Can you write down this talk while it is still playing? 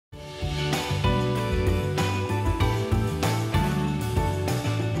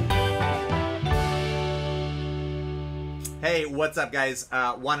Hey, what's up guys?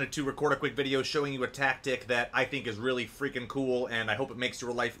 Wanted to record a quick video showing you a tactic that I think is really freaking cool, and I hope it makes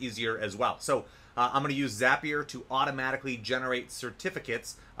your life easier as well. So I'm going to use Zapier to automatically generate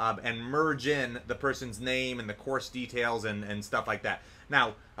certificates and merge in the person's name and the course details and stuff like that.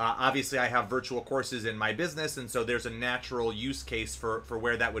 Now, obviously I have virtual courses in my business, and so there's a natural use case for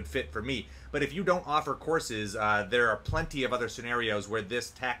where that would fit for me. But if you don't offer courses, there are plenty of other scenarios where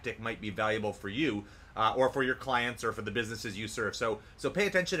this tactic might be valuable for you. Or for your clients or for the businesses you serve. So pay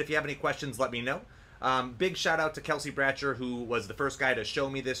attention. If you have any questions, let me know. Big shout out to Kelsey Bratcher, who was the first guy to show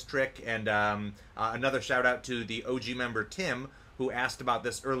me this trick, and another shout out to the OG member Tim, who asked about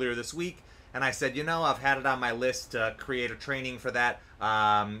this earlier this week. And I said, you know, I've had it on my list to create a training for that,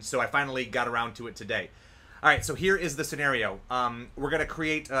 so I finally got around to it today. All right, so here is the scenario. We're going to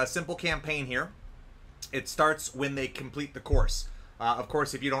create a simple campaign here. It starts when they complete the course. Of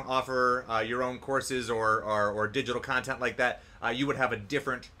course, if you don't offer your own courses or digital content like that, you would have a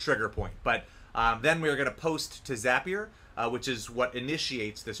different trigger point. But then we're going to post to Zapier, which is what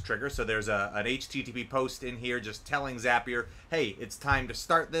initiates this trigger. So there's an HTTP post in here just telling Zapier, hey, it's time to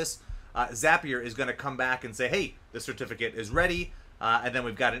start this. Zapier is going to come back and say, hey, the certificate is ready. And then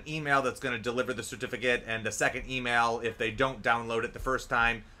we've got an email that's going to deliver the certificate, and a second email if they don't download it the first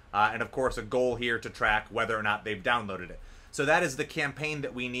time. And of course, a goal here to track whether or not they've downloaded it. So that is the campaign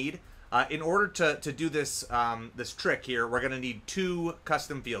that we need. In order to do this this trick here, we're going to need 2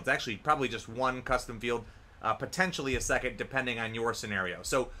 custom fields. Actually, probably just 1 custom field, potentially a second, depending on your scenario.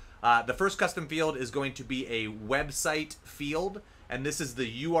 So the first custom field is going to be a website field, and this is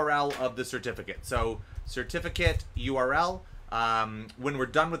the URL of the certificate. So certificate URL. When we're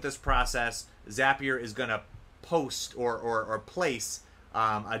done with this process, Zapier is going to post or place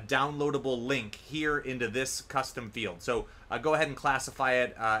a downloadable link here into this custom field. So go ahead and classify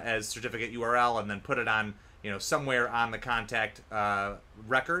it as certificate URL, and then put it on, somewhere on the contact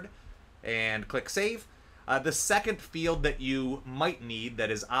record, and click save. The second field that you might need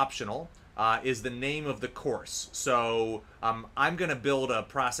that is optional is the name of the course. So I'm going to build a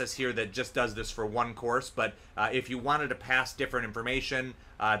process here that just does this for 1 course, but if you wanted to pass different information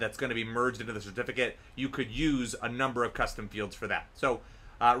that's going to be merged into the certificate, you could use a number of custom fields for that. So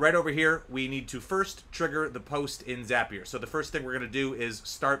right over here, we need to first trigger the post in Zapier. So the first thing we're going to do is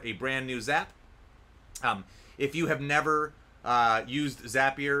start a brand new Zap. If you have never used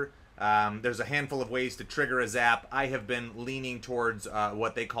Zapier, there's a handful of ways to trigger a Zap. I have been leaning towards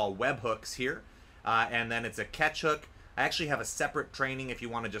what they call webhooks here, and then it's a catch hook. I actually have a separate training if you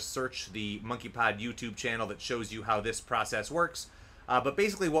want to just search the Monkeypod YouTube channel that shows you how this process works. But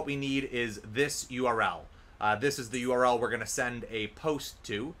basically what we need is this URL. This is the URL we're going to send a post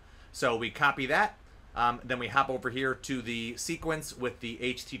to. So we copy that, then we hop over here to the sequence with the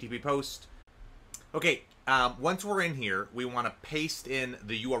HTTP post. Okay, once we're in here, we want to paste in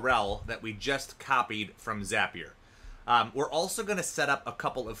the URL that we just copied from Zapier. We're also going to set up a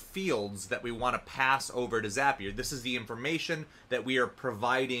couple of fields that we want to pass over to Zapier. This is the information that we are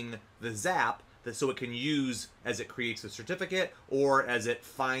providing the Zap so it can use as it creates the certificate or as it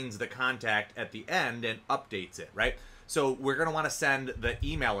finds the contact at the end and updates it, right? So we're going to want to send the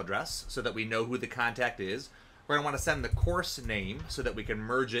email address so that we know who the contact is. We're going to want to send the course name so that we can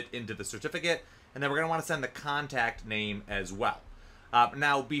merge it into the certificate. And then we're going to want to send the contact name as well.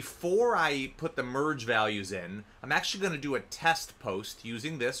 Now, before I put the merge values in, I'm actually going to do a test post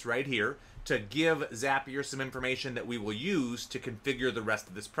using this right here to give Zapier some information that we will use to configure the rest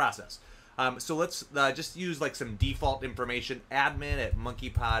of this process. So let's just use like some default information,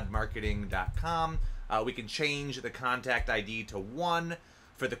 admin@monkeypodmarketing.com. We can change the contact ID to 1.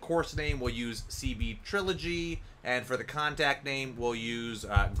 For the course name, we'll use CB Trilogy, and for the contact name, we'll use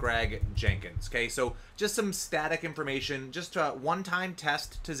Greg Jenkins. Okay, so just some static information, just a one-time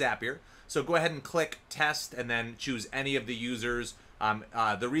test to Zapier. So go ahead and click test, and then choose any of the users.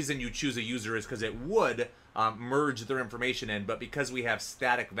 The reason you choose a user is because it would merge their information in, but because we have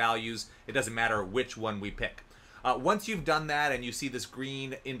static values, it doesn't matter which one we pick. Once you've done that and you see this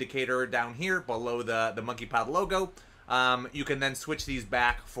green indicator down here below the Monkeypod logo, you can then switch these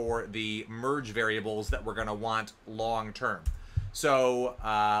back for the merge variables that we're going to want long term. So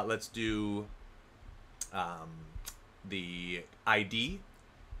let's do the ID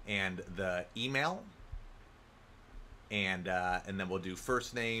and the email, and then we'll do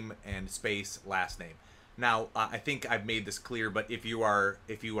first name and space last name. Now, I think I've made this clear, but if you are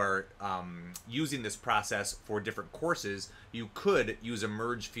using this process for different courses, you could use a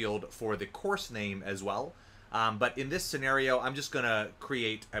merge field for the course name as well. But in this scenario, I'm just going to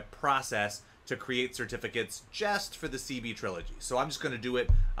create a process to create certificates just for the CB trilogy. So I'm just going to do it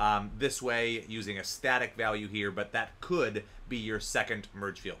this way using a static value here, but that could be your second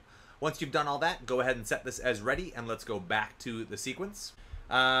merge field. Once you've done all that, go ahead and set this as ready, and let's go back to the sequence.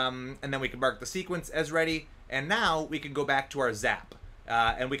 And then we can mark the sequence as ready, and now we can go back to our Zap.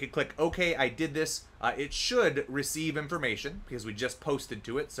 And we can click OK, I did this. It should receive information because we just posted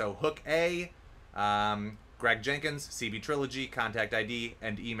to it. So hook A, Greg Jenkins, CB Trilogy, contact ID,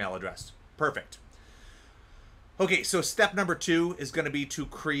 and email address. Perfect. Okay, so step number 2 is going to be to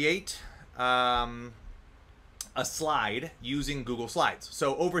create a slide using Google Slides.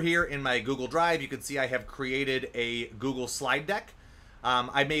 So over here in my Google Drive, you can see I have created a Google slide deck.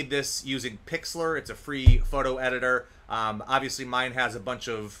 I made this using Pixlr. It's a free photo editor. Obviously mine has a bunch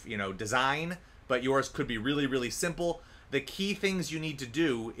of, design, but yours could be really, really simple. The key things you need to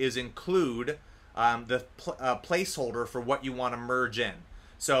do is include the placeholder for what you want to merge in.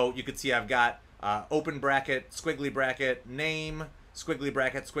 So you can see I've got open bracket, squiggly bracket, name, squiggly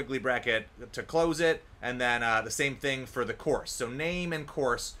bracket to close it, and then the same thing for the course. So name and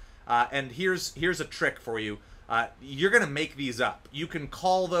course, and here's a trick for you. You're going to make these up. You can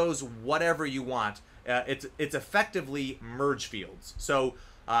call those whatever you want. It's effectively merge fields. So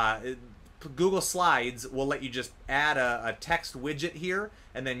Google Slides will let you just add a text widget here,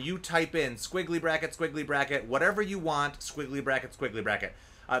 and then you type in squiggly bracket, whatever you want, squiggly bracket.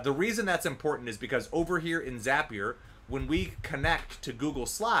 The reason that's important is because over here in Zapier, when we connect to Google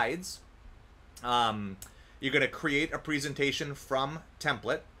Slides, you're going to create a presentation from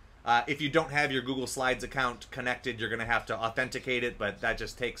template. If you don't have your Google Slides account connected, you're going to have to authenticate it, but that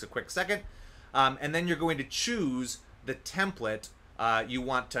just takes a quick second. And then you're going to choose the template you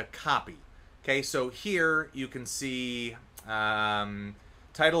want to copy. Okay, so here you can see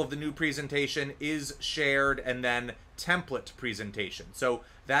title of the new presentation is shared, and then template presentation. So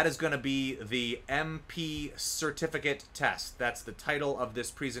that is going to be the MP certificate test. That's the title of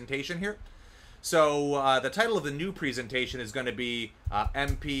this presentation here. So the title of the new presentation is going to be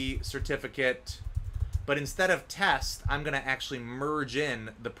MP certificate, but instead of test, I'm going to actually merge in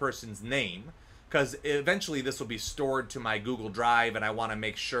the person's name, because eventually this will be stored to my Google Drive, and I want to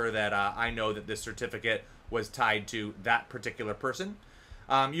make sure that I know that this certificate was tied to that particular person.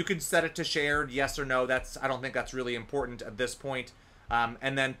 You could set it to shared, yes or no. I don't think that's really important at this point.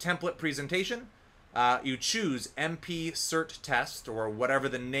 And then template presentation. You choose MP Cert Test, or whatever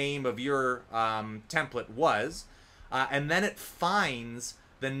the name of your template was, and then it finds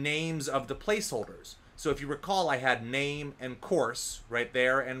the names of the placeholders. So if you recall, I had name and course right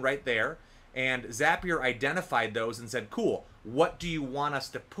there, and Zapier identified those and said, cool, what do you want us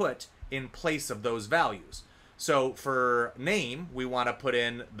to put in place of those values? So for name, we want to put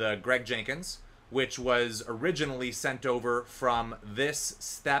in the Greg Jenkins, which was originally sent over from this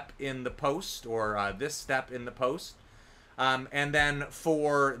step in the post, or this step in the post. And then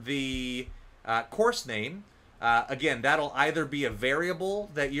for the course name, again, that'll either be a variable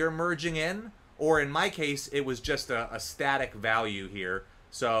that you're merging in, or in my case, it was just a static value here.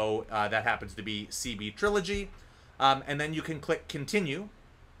 So that happens to be CB Trilogy. And then you can click Continue,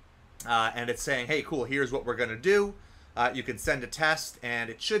 and it's saying, hey, cool, here's what we're going to do. You can send a test, and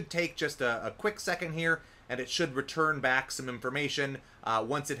it should take just a quick second here, and it should return back some information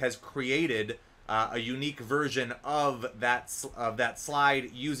once it has created a unique version of that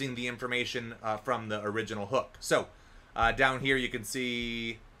slide using the information from the original hook. So down here you can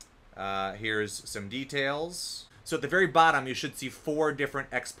see here's some details. So at the very bottom you should see 4 different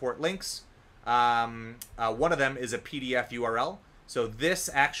export links. One of them is a PDF URL. So this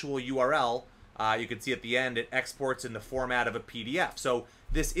actual URL, you can see at the end, it exports in the format of a PDF. So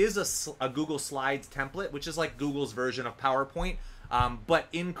this is a Google Slides template, which is like Google's version of PowerPoint. But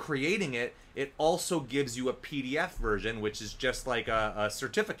in creating it, it also gives you a PDF version, which is just like a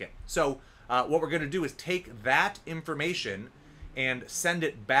certificate. So what we're going to do is take that information and send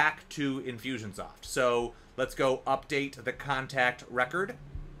it back to Infusionsoft. So let's go update the contact record.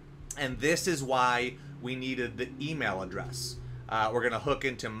 And this is why we needed the email address. We're going to hook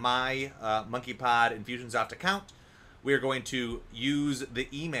into my Monkeypod Infusionsoft account. We're going to use the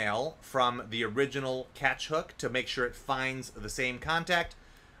email from the original catch hook to make sure it finds the same contact.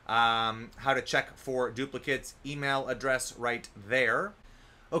 How to check for duplicates, email address right there.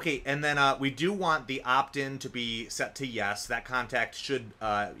 Okay, and then we do want the opt-in to be set to yes. That contact should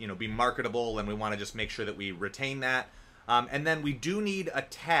be marketable, and we want to just make sure that we retain that. And then we do need a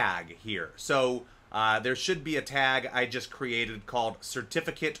tag here. So there should be a tag I just created called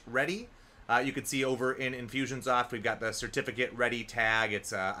Certificate Ready. You can see over in Infusionsoft, we've got the Certificate Ready tag.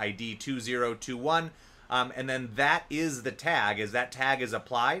 It's ID 2021. And then that is the tag. As that tag is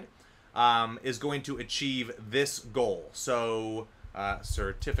applied, is going to achieve this goal. So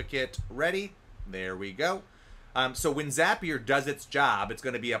certificate ready. There we go. So when Zapier does its job, it's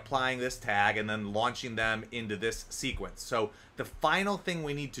going to be applying this tag and then launching them into this sequence. So the final thing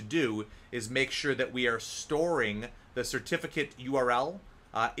we need to do is make sure that we are storing the certificate URL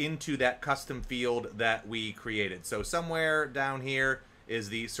into that custom field that we created. So somewhere down here is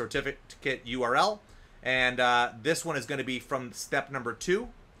the certificate URL, and this one is going to be from step number 2.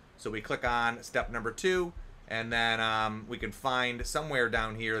 So we click on step number 2, and then we can find somewhere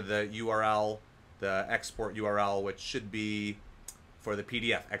down here the URL, the export URL, which should be for the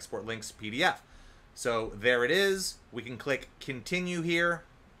PDF, export links PDF. So there it is. We can click continue here.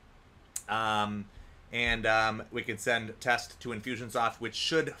 And we can send test to Infusionsoft, which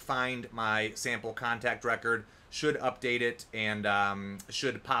should find my sample contact record, should update it, and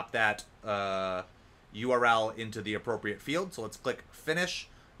should pop that URL into the appropriate field. So let's click finish.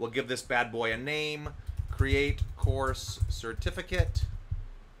 We'll give this bad boy a name, create course certificate,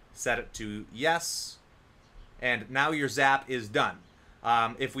 set it to yes, and now your Zap is done.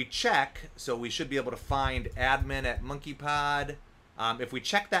 If we check, so we should be able to find admin at Monkeypod. If we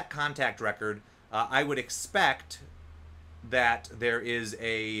check that contact record, I would expect that there is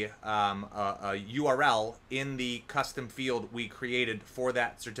a URL in the custom field we created for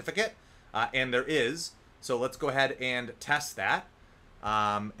that certificate, and there is. So let's go ahead and test that.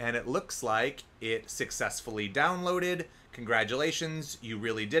 And it looks like it successfully downloaded. Congratulations, you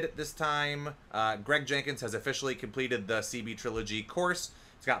really did it this time. Greg Jenkins has officially completed the CB Trilogy course.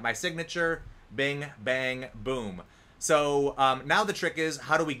 It's got my signature. Bing, bang, boom. So now the trick is,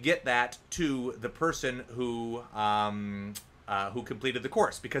 how do we get that to the person who completed the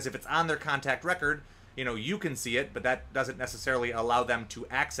course? Because if it's on their contact record, you know, you can see it, but that doesn't necessarily allow them to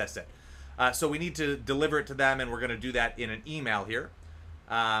access it. So we need to deliver it to them, and we're going to do that in an email here.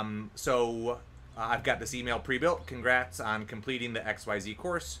 I've got this email pre-built. Congrats on completing the XYZ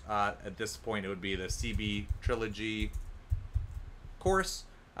course. At this point, it would be the CB Trilogy course.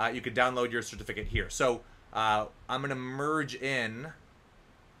 You could download your certificate here. So I'm going to merge in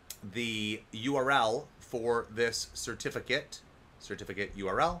the URL for this certificate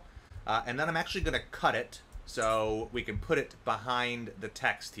URL, and then I'm actually going to cut it so we can put it behind the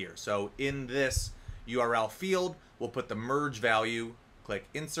text here. So in this URL field, we'll put the merge value, click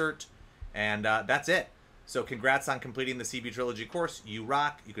insert, and that's it. So congrats on completing the CB Trilogy course. You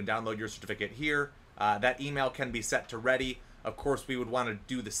rock. You can download your certificate here. That email can be set to ready. Of course, we would want to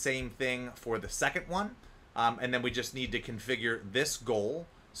do the same thing for the second one. And then we just need to configure this goal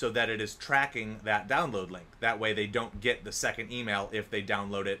so that it is tracking that download link. That way they don't get the second email if they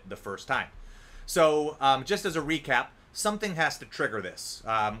download it the first time. So just as a recap, something has to trigger this.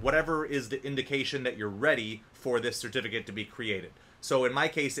 Whatever is the indication that you're ready for this certificate to be created. So in my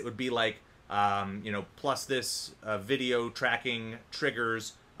case, it would be like, you know, plus this video tracking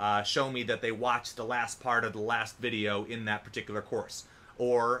triggers show me that they watched the last part of the last video in that particular course.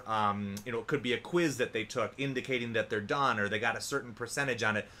 Or, you know, it could be a quiz that they took indicating that they're done or they got a certain percentage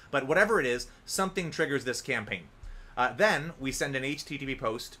on it. But whatever it is, something triggers this campaign. Then we send an HTTP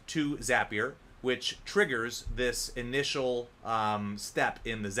post to Zapier, which triggers this initial step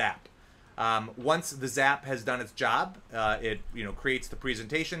in the Zap. Once the Zap has done its job, it, you know, creates the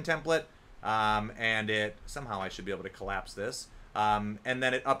presentation template, and it, somehow I should be able to collapse this, and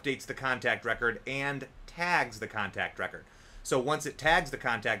then it updates the contact record and tags the contact record. So once it tags the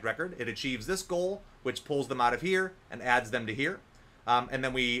contact record, it achieves this goal, which pulls them out of here and adds them to here. And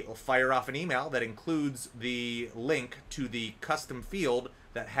then we fire off an email that includes the link to the custom field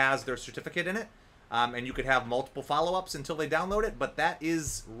that has their certificate in it. And you could have multiple follow-ups until they download it, but that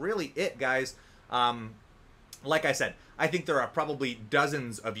is really it, guys. Like I said, I think there are probably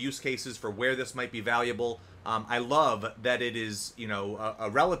dozens of use cases for where this might be valuable. I love that it is, you know, a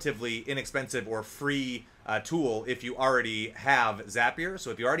relatively inexpensive or free tool if you already have Zapier.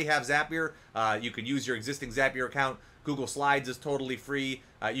 So if you already have Zapier, you can use your existing Zapier account. Google Slides is totally free.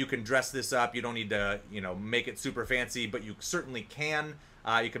 You can dress this up. You don't need to, you know, make it super fancy, but you certainly can.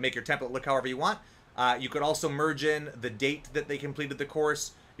 You can make your template look however you want. You could also merge in the date that they completed the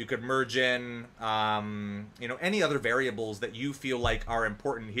course. You could merge in, you know, any other variables that you feel like are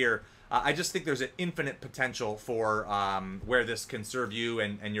important here. I just think there's an infinite potential for where this can serve you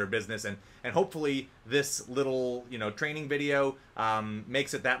and your business, and hopefully this little, you know, training video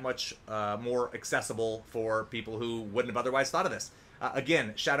makes it that much more accessible for people who wouldn't have otherwise thought of this.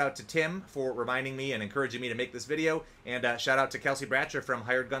 Again, shout out to Tim for reminding me and encouraging me to make this video, and shout out to Kelsey Bratcher from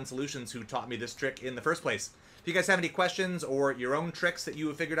Hired Gun Solutions who taught me this trick in the first place. If you guys have any questions or your own tricks that you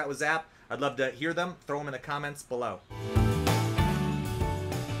have figured out with Zap, I'd love to hear them. Throw them in the comments below.